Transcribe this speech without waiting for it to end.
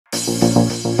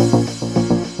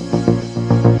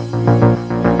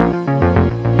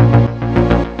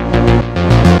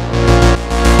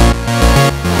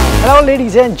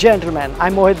Ladies and gentlemen,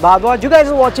 I'm Mohit Bhadwaj. You guys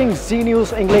are watching Z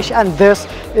News English and this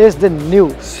is the new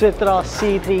Citroen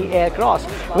C3 Aircross.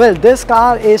 Well, this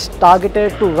car is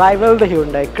targeted to rival the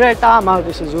Hyundai Creta,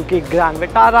 Maruti Suzuki Grand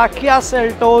Vitara, Kia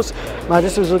Seltos, Maruti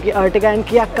Suzuki Ertiga and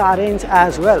Kia Carens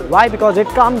as well. Why? Because it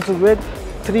comes with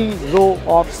 3 rows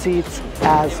of seats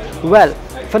as well.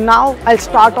 For now, I'll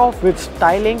start off with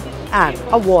styling and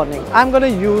a warning. I'm going to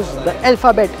use the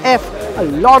alphabet F a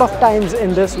lot of times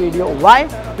in this video. Why?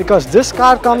 Because this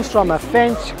car comes from a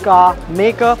French car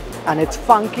maker and it's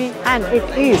funky and it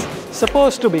is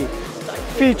supposed to be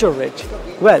feature rich.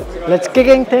 Well, let's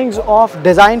kicking things off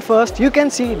design first. You can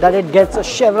see that it gets a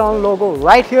chevron logo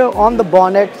right here on the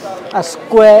bonnet, a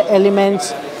square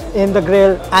elements in the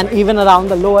grille, and even around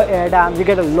the lower air dam you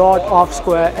get a lot of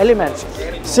square elements.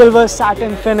 Silver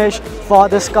satin finish for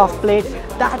the scuff plate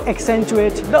that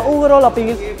accentuates the overall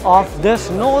appeal of this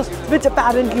nose, which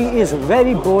apparently is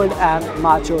very bold and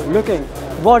macho looking.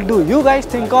 What do you guys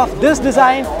think of this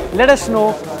design? Let us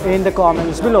know in the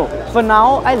comments below. For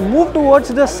now, I'll move towards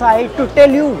the side to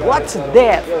tell you what's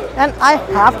there, and I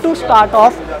have to start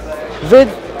off with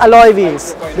alloy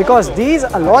wheels, because these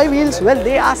alloy wheels, well,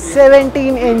 they are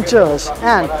 17 inches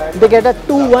and they get a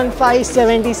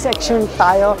 215/70 section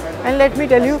tire, and let me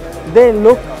tell you, they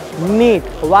look neat.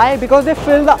 Why? Because they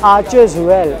fill the arches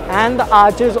well, and the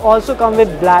arches also come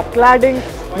with black cladding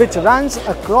which runs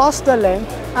across the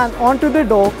length, and onto the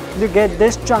door you get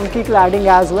this chunky cladding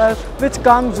as well, which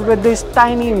comes with these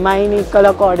tiny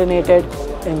color coordinated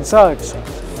inserts.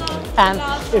 And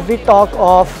if we talk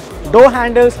of door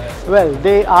handles, well,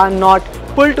 they are not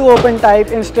pull to open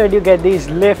type. Instead you get these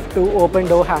lift to open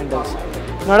door handles.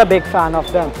 Not a big fan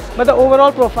of them, but the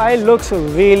overall profile looks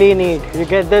really neat. You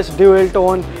get this dual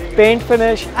tone paint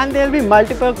finish and there will be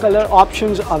multiple color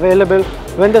options available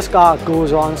when this car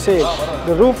goes on sale.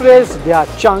 The roof rails, they are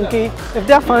chunky. If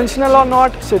they are functional or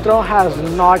not, Citroen has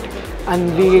not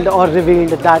unveiled or revealed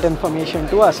that information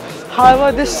to us.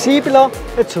 However, this C-pillar,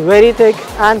 it's very thick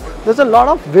and there's a lot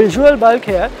of visual bulk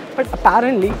here, but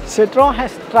apparently Citroen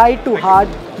has tried to hide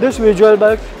this visual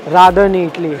bulk rather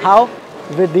neatly. How?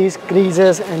 With these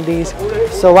creases and these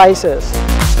services.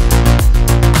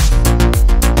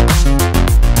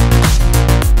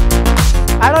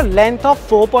 At a length of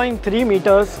 4.3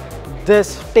 meters,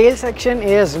 this tail section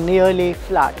is nearly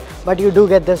flat, but you do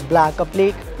get this black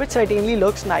applique which certainly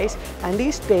looks nice, and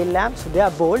these tail lamps, they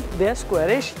are bold, they are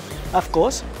squarish, of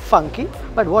course funky.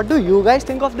 But what do you guys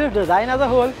think of this design as a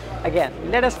whole? Again,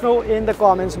 let us know in the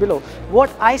comments below. What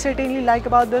I certainly like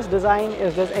about this design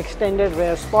is this extended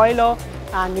rear spoiler,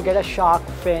 and you get a shark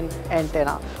fin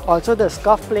antenna. Also, the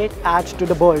scuff plate adds to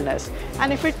the boldness.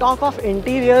 And if we talk of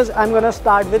interiors, I'm gonna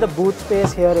start with the boot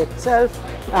space here itself,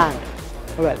 and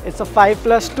well, it's a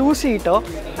 5+2 seater,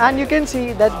 and you can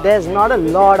see that there's not a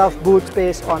lot of boot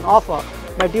space on offer,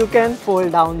 but you can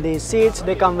fold down these seats.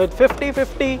 They come with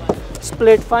 50/50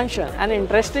 split function, and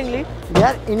interestingly, they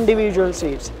are individual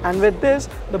seats, and with this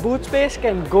the boot space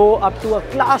can go up to a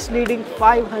class leading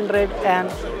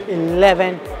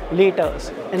 511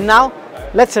 liters. And now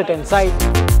let's sit inside.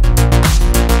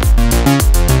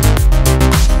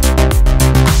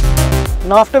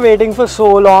 Now, after waiting for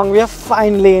so long, we are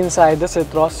finally inside the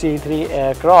Citroen C3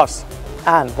 Aircross,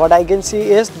 and what I can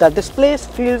see is that this place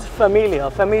feels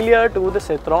familiar to the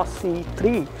Citroen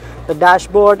C3. The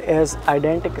dashboard is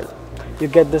identical. You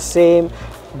get the same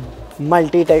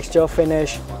multi-texture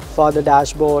finish for the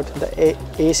dashboard. The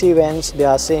AC vents, they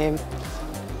are same.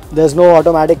 There's no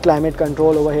automatic climate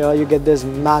control over here. You get this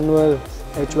manual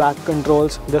HVAC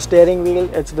controls. The steering wheel,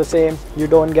 it's the same. You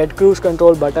don't get cruise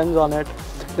control buttons on it.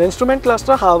 The instrument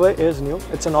cluster, however, is new.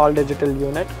 It's an all-digital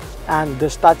unit, and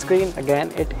this touchscreen,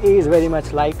 again, it is very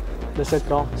much like the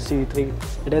Citroen C3.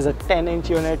 It is a 10-inch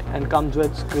unit and comes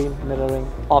with screen mirroring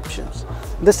options.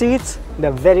 The seats,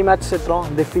 they're very much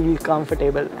Citroen. They feel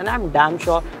comfortable, and I'm damn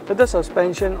sure that the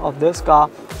suspension of this car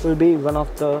will be one of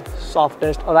the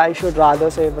softest, or I should rather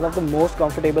say one of the most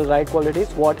comfortable ride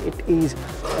qualities what it is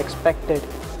expected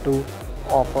to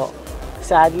offer.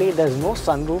 Sadly, there's no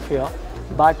sunroof here,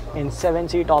 but in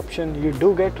 7-seat option you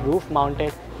do get roof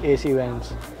mounted AC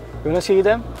vents. You wanna see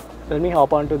them? Let me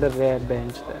hop onto the rear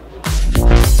bench there.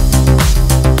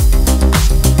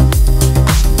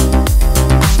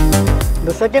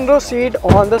 The second row seat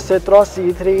on the Citroen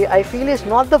C3, I feel, is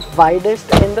not the widest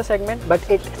in the segment, but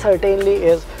it certainly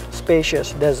is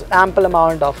spacious. There's ample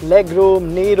amount of leg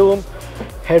room, knee room.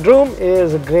 Headroom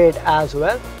is great as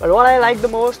well. But what I like the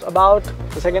most about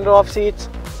the second row of seats,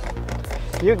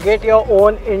 You get your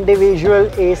own individual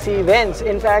AC vents.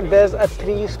 In fact, there's a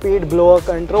 3-speed blower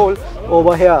control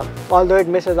over here, although it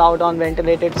misses out on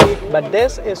ventilated seat, but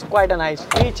this is quite a nice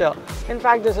feature. In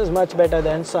fact, this is much better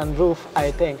than sunroof, I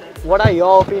think. What are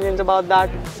your opinions about that?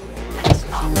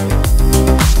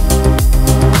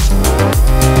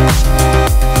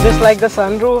 Just like the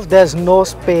sunroof, there's no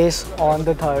space on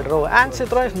the third row, and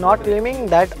Citroen is not claiming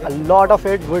that a lot of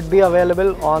it would be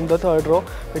available on the third row,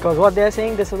 because what they're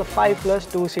saying, this is a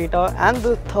 5+2 seater, and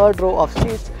the third row of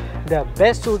seats, they're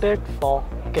best suited for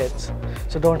kids.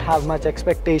 So don't have much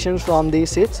expectations from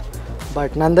these seats,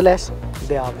 but nonetheless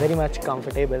they are very much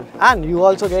comfortable. And you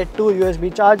also get 2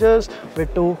 USB chargers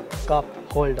with 2 cup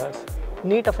holders.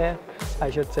 Neat affair, I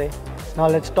should say. Now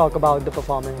let's talk about the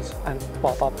performance and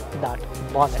pop up that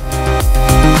bonnet.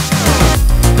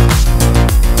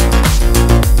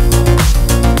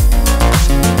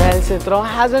 Well, Citroen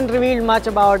hasn't revealed much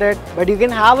about it, but you can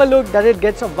have a look that it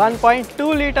gets a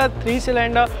 1.2 litre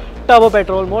 3-cylinder turbo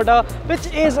petrol motor, which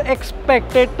is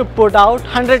expected to put out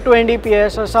 120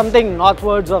 PS or something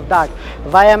northwards of that.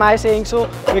 Why am I saying so?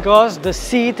 Because the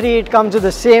C3, it comes with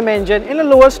the same engine in a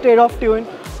lower state of tune,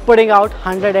 putting out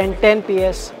 110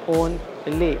 PS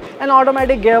only. An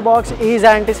automatic gearbox is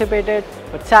anticipated,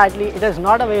 but sadly it is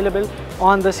not available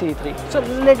on the C3. So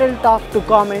little tough to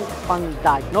comment on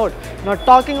that note. Now,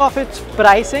 talking of its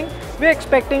pricing, we're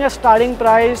expecting a starting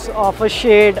price of a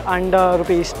shade under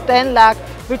rupees 10 lakh,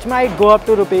 which might go up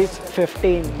to rupees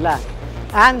 15 lakh.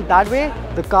 And that way,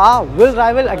 the car will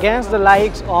rival against the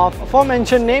likes of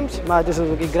aforementioned names, Maruti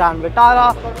Suzuki Grand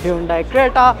Vitara, Hyundai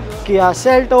Creta, Kia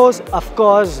Seltos, of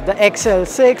course the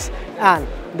XL6 and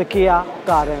the Kia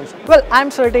Carens. Well, I'm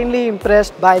certainly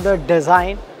impressed by the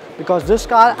design, because this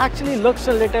car actually looks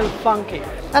a little funky.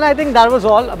 And I think that was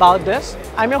all about this.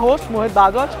 I'm your host Mohit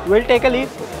Bhagwat. We'll take a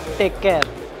leave. Take care.